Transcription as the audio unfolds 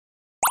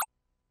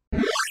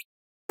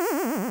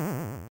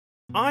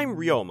I'm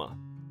Ryoma,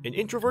 an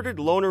introverted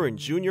loner in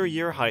junior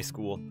year high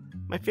school.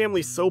 My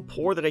family's so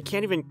poor that I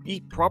can't even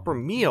eat proper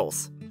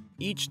meals.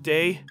 Each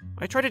day,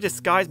 I try to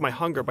disguise my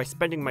hunger by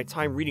spending my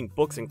time reading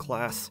books in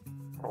class.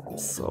 I'm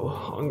so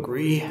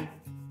hungry.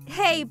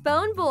 Hey,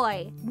 Bone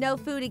Boy, no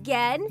food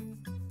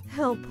again?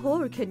 How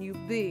poor can you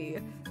be?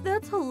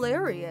 That's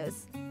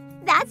hilarious.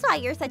 That's why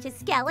you're such a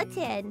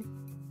skeleton.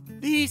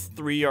 These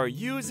three are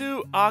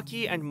Yuzu,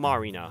 Aki, and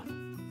Marina.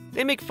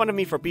 They make fun of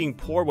me for being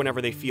poor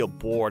whenever they feel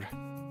bored.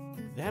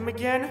 Them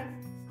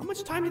again? How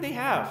much time do they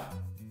have?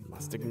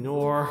 Must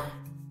ignore.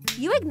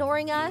 You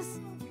ignoring us?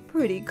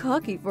 Pretty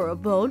cocky for a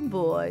Bone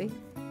Boy.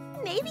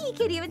 Maybe he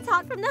could even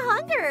talk from the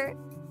hunger.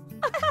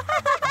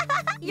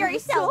 You're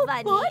so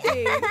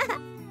funny.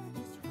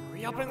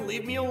 Hurry up and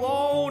leave me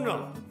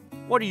alone!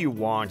 What do you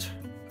want?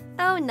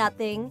 Oh,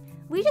 nothing.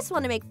 We just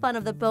want to make fun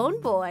of the Bone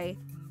Boy.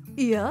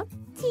 Yeah?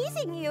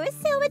 Teasing you is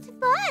so much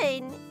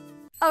fun.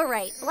 All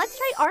right, let's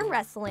try arm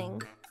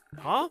wrestling.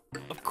 Huh?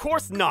 Of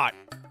course not!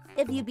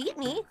 If you beat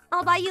me,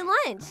 I'll buy you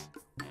lunch.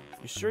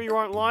 You sure you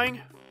aren't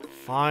lying?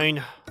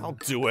 Fine, I'll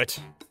do it.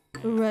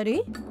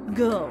 Ready?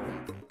 Go.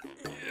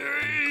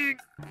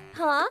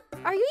 Huh?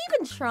 Are you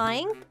even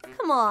trying?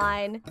 Come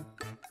on.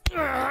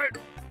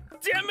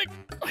 Damn it!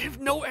 I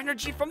have no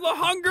energy from the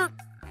hunger!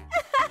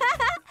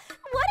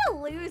 What a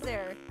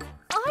loser.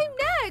 I'm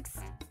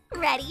next.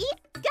 Ready?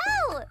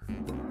 Go!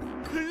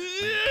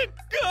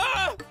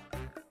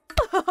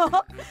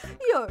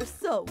 You're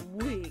so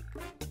weak.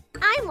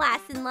 I'm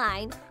last in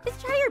line.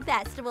 Just try your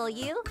best, will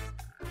you?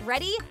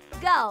 Ready?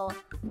 Go.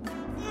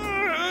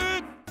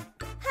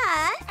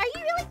 Huh? Are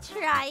you really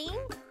trying?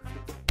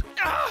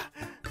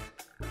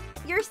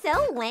 You're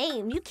so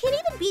lame. You can't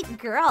even beat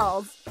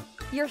girls.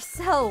 You're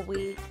so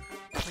weak.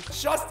 If I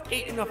just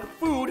ate enough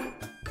food,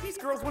 these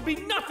girls would be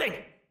nothing!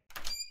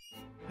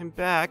 I'm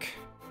back.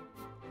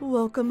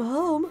 Welcome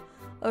home.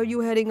 Are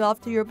you heading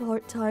off to your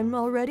part-time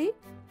already?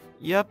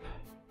 Yep.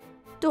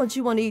 Don't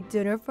you want to eat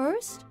dinner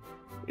first?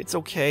 It's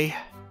okay.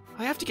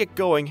 I have to get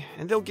going,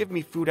 and they'll give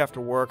me food after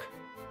work.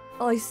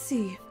 I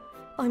see.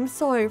 I'm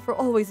sorry for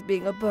always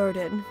being a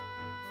burden.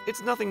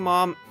 It's nothing,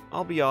 Mom.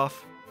 I'll be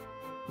off.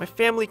 My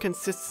family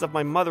consists of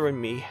my mother and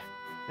me,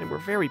 and we're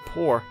very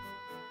poor.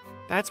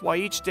 That's why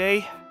each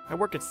day, I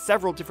work at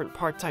several different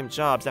part-time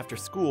jobs after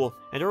school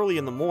and early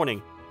in the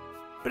morning.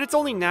 But it's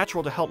only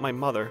natural to help my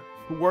mother,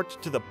 who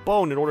worked to the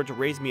bone in order to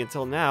raise me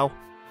until now.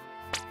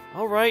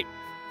 Alright,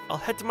 I'll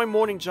head to my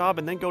morning job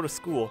and then go to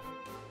school.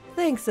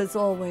 Thanks as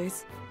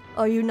always.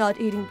 Are you not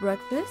eating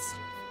breakfast?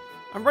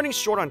 I'm running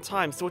short on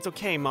time, so it's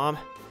okay, Mom.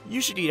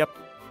 You should eat up.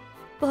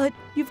 But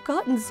you've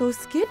gotten so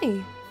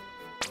skinny.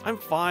 I'm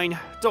fine,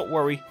 don't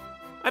worry.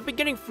 I've been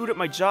getting food at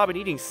my job and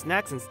eating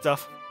snacks and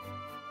stuff.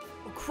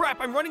 Oh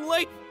crap, I'm running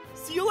late!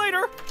 See you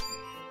later!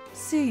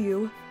 See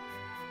you.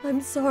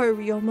 I'm sorry,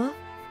 Ryoma,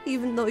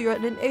 even though you're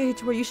at an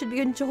age where you should be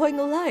enjoying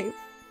life.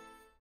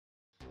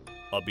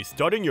 I'll be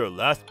starting your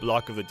last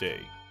block of the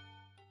day.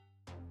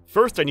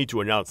 First, I need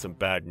to announce some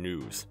bad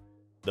news.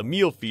 The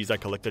meal fees I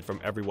collected from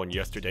everyone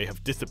yesterday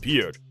have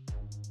disappeared.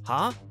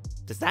 Huh?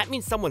 Does that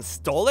mean someone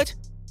stole it?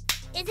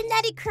 Isn't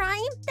that a crime?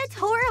 That's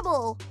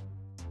horrible.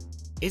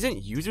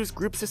 Isn't Yuzu's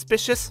group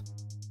suspicious?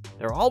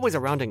 They're always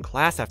around in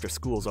class after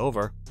school's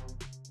over.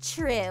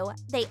 True.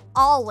 They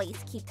always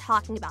keep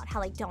talking about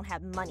how they don't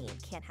have money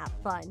and can't have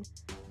fun.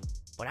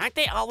 But aren't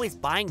they always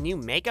buying new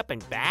makeup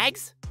and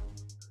bags?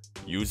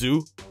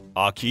 Yuzu,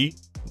 Aki,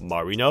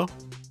 Marina,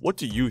 what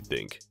do you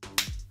think?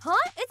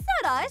 Huh? It's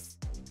not us.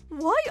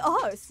 Why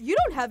us? You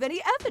don't have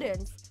any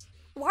evidence.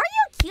 Why are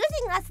you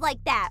accusing us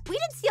like that? We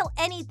didn't steal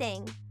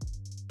anything.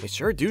 They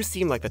sure do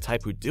seem like the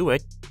type who'd do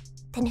it.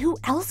 Then who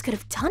else could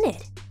have done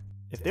it?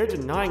 If they're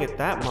denying it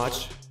that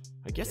much,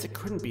 I guess it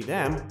couldn't be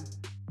them.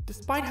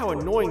 Despite how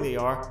annoying they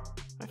are,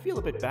 I feel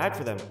a bit bad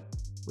for them.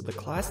 Would the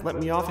class let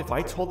me off if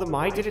I told them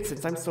I did it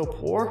since I'm so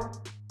poor?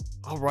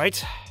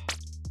 Alright.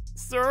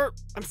 Sir,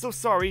 I'm so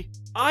sorry.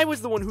 I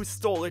was the one who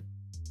stole it.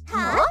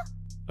 Huh?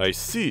 I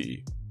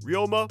see.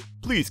 Ryoma,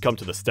 please come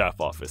to the staff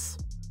office.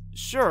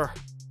 Sure.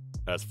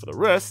 As for the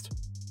rest,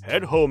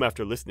 head home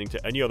after listening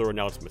to any other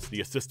announcements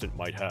the assistant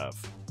might have.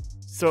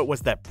 So it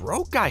was that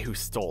broke guy who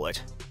stole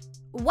it.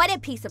 What a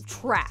piece of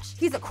trash.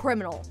 He's a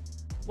criminal.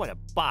 What a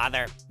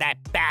bother,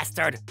 that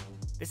bastard.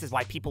 This is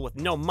why people with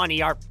no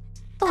money are...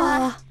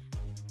 Uh,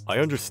 I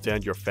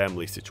understand your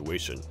family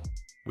situation,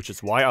 which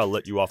is why I'll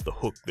let you off the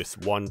hook this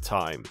one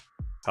time.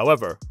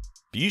 However,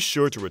 be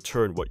sure to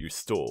return what you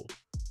stole.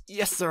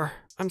 Yes, sir.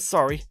 I'm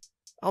sorry.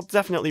 I'll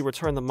definitely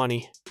return the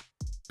money.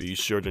 Be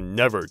sure to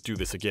never do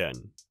this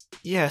again.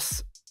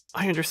 Yes,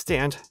 I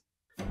understand.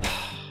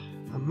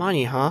 The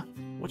money, huh?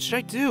 What should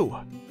I do?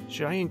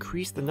 Should I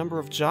increase the number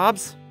of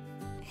jobs?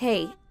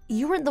 Hey,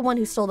 you weren't the one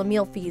who stole the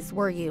meal fees,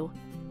 were you?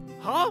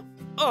 Huh?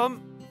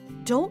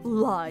 Don't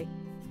lie.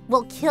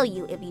 We'll kill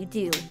you if you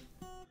do.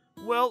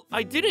 Well,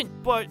 I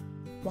didn't, but...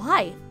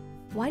 Why?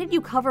 Why did you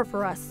cover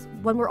for us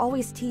when we're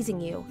always teasing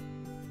you?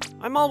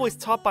 I'm always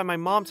taught by my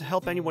mom to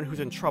help anyone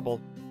who's in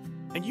trouble.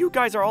 And you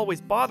guys are always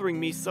bothering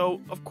me,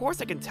 so of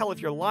course I can tell if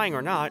you're lying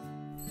or not.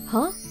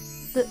 Huh?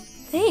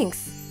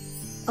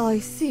 Thanks. I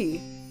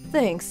see.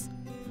 Thanks.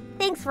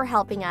 Thanks for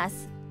helping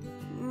us.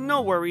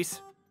 No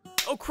worries.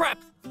 Oh crap!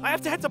 I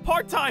have to head to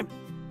part-time!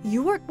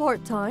 You work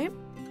part-time?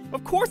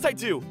 Of course I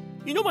do!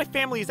 You know my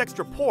family is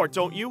extra poor,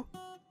 don't you?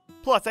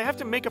 Plus, I have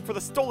to make up for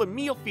the stolen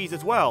meal fees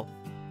as well.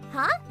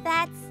 Huh?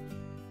 That's...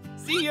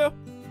 See ya!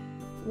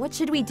 What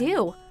should we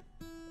do?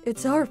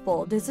 It's our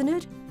fault, isn't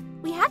it?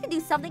 We have to do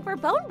something for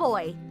Bone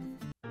Boy.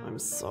 I'm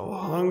so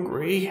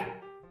hungry.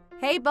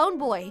 Hey, Bone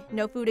Boy,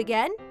 no food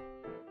again?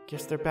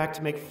 Guess they're back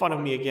to make fun of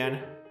me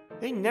again.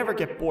 They never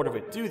get bored of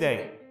it, do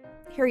they?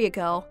 Here you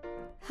go.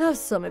 Have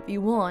some if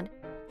you want.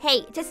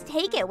 Hey, just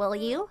take it, will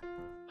you?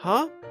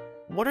 Huh?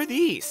 What are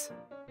these?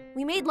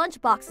 We made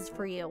lunch boxes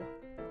for you.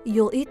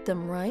 You'll eat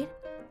them, right?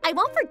 I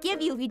won't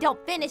forgive you if you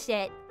don't finish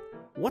it.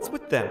 What's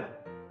with them?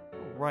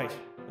 Right,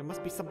 there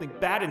must be something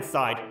bad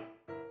inside.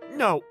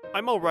 No,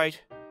 I'm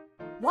alright.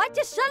 What?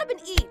 Just shut up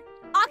and eat!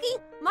 Aki,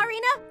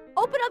 Marina,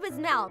 open up his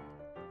mouth.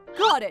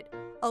 Got it.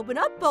 Open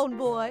up, Bone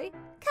Boy.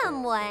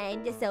 Come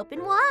on, just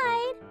open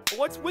wide.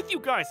 What's with you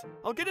guys?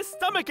 I'll get a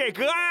stomachache!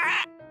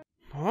 Ah!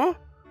 Huh?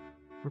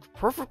 It's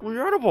perfectly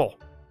edible.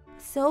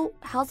 So,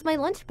 how's my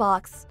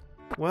lunchbox?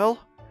 Well,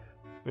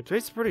 it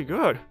tastes pretty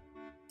good.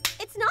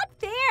 It's not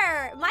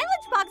fair. My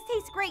lunchbox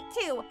tastes great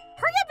too.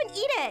 Hurry up and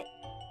eat it.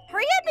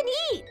 Hurry up and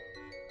eat.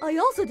 I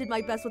also did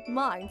my best with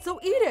mine, so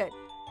eat it.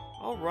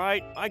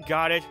 Alright, I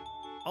got it.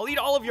 I'll eat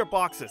all of your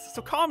boxes,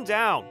 so calm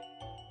down.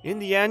 In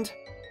the end,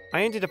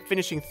 I ended up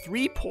finishing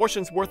 3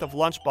 portions worth of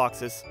lunch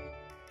boxes.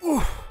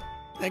 Ooh,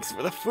 thanks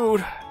for the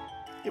food.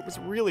 It was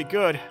really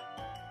good.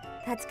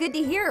 That's good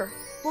to hear.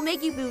 We'll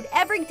make you food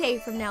every day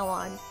from now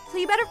on, so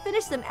you better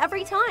finish them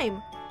every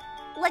time.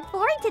 Look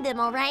forward to them,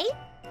 all right?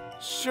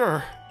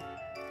 Sure.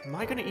 Am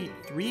I gonna eat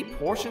 3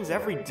 portions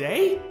every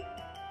day?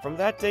 From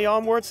that day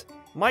onwards,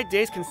 my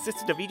days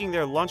consisted of eating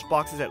their lunch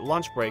boxes at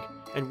lunch break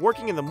and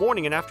working in the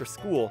morning and after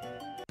school.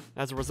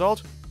 As a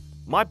result,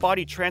 my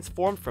body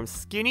transformed from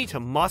skinny to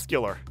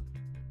muscular.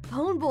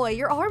 Bone Boy,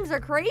 your arms are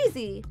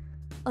crazy.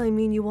 I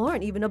mean, you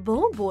aren't even a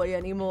Bone Boy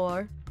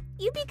anymore.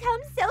 You become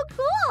so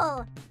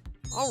cool.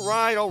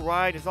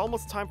 Alright, it's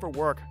almost time for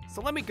work,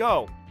 so let me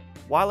go.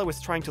 While I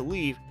was trying to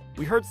leave,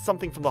 we heard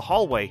something from the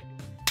hallway.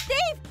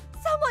 Dave,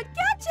 someone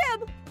catch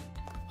him!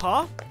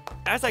 Huh?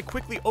 As I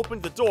quickly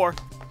opened the door,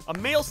 a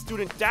male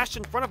student dashed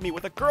in front of me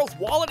with a girl's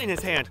wallet in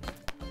his hand.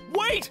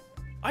 Wait!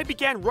 I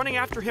began running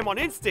after him on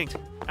instinct.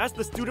 As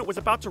the student was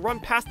about to run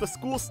past the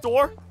school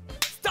store,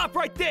 stop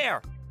right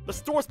there! The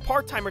store's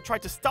part-timer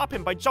tried to stop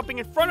him by jumping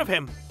in front of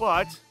him,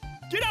 but...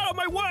 Get out of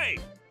my way!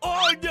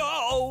 Oh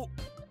no!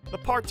 The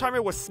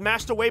part-timer was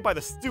smashed away by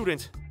the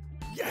student.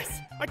 Yes,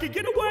 I can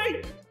get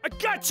away! I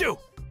got you!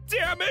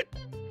 Damn it!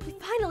 We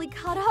finally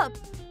caught up.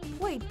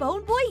 Wait,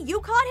 Bone Boy, you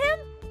caught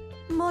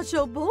him?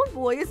 Macho Bone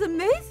Boy is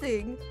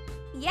amazing.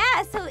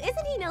 Yeah, so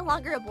isn't he no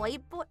longer a boy?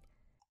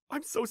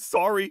 I'm so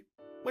sorry.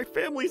 My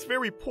family's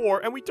very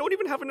poor and we don't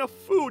even have enough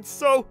food,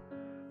 so...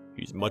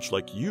 He's much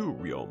like you,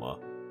 Ryoma.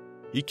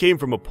 He came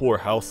from a poor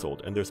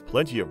household and there's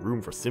plenty of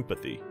room for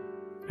sympathy.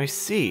 I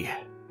see.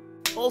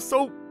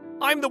 Also,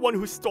 I'm the one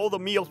who stole the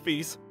meal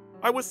fees.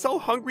 I was so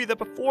hungry that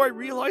before I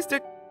realized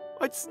it,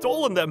 I'd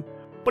stolen them.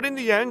 But in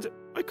the end,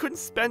 I couldn't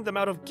spend them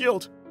out of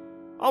guilt.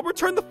 I'll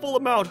return the full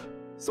amount,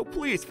 so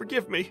please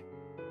forgive me.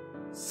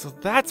 So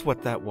that's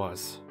what that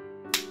was.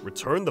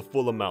 Return the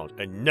full amount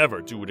and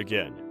never do it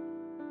again.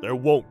 There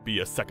won't be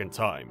a second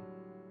time.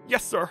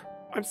 Yes, sir.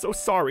 I'm so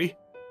sorry.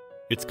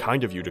 It's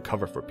kind of you to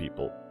cover for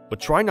people, but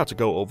try not to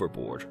go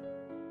overboard.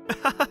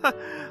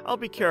 I'll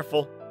be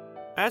careful.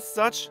 As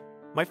such,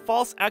 my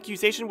false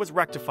accusation was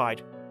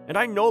rectified, and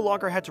I no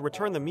longer had to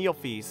return the meal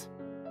fees.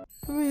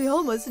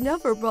 Ryoma's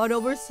never brought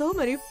over so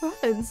many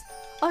friends.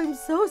 I'm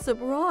so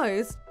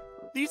surprised.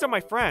 These are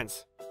my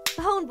friends.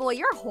 Bone Boy,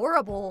 you're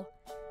horrible.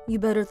 You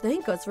better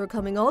thank us for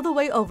coming all the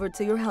way over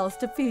to your house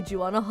to feed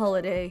you on a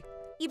holiday.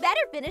 You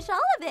better finish all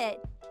of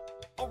it.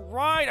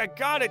 Alright, I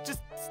got it. Just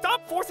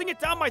stop forcing it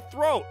down my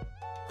throat.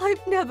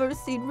 I've never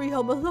seen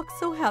Ryoma look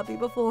so happy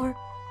before.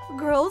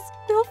 Girls,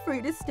 feel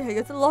free to stay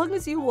as long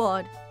as you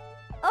want.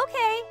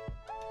 Okay.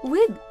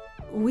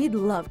 We'd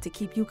love to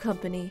keep you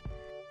company.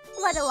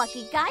 What a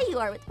lucky guy you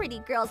are with pretty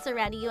girls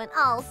surrounding you on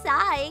all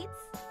sides.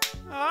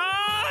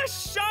 Ah,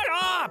 shut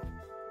up!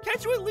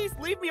 Can't you at least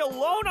leave me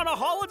alone on a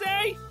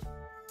holiday?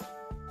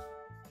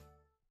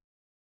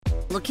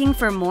 Looking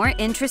for more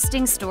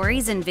interesting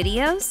stories and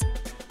videos?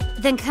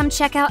 Then come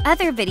check out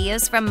other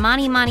videos from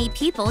Mani Mani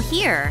people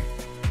here.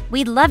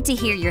 We'd love to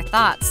hear your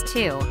thoughts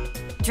too.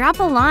 Drop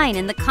a line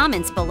in the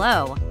comments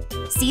below.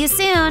 See you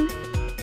soon!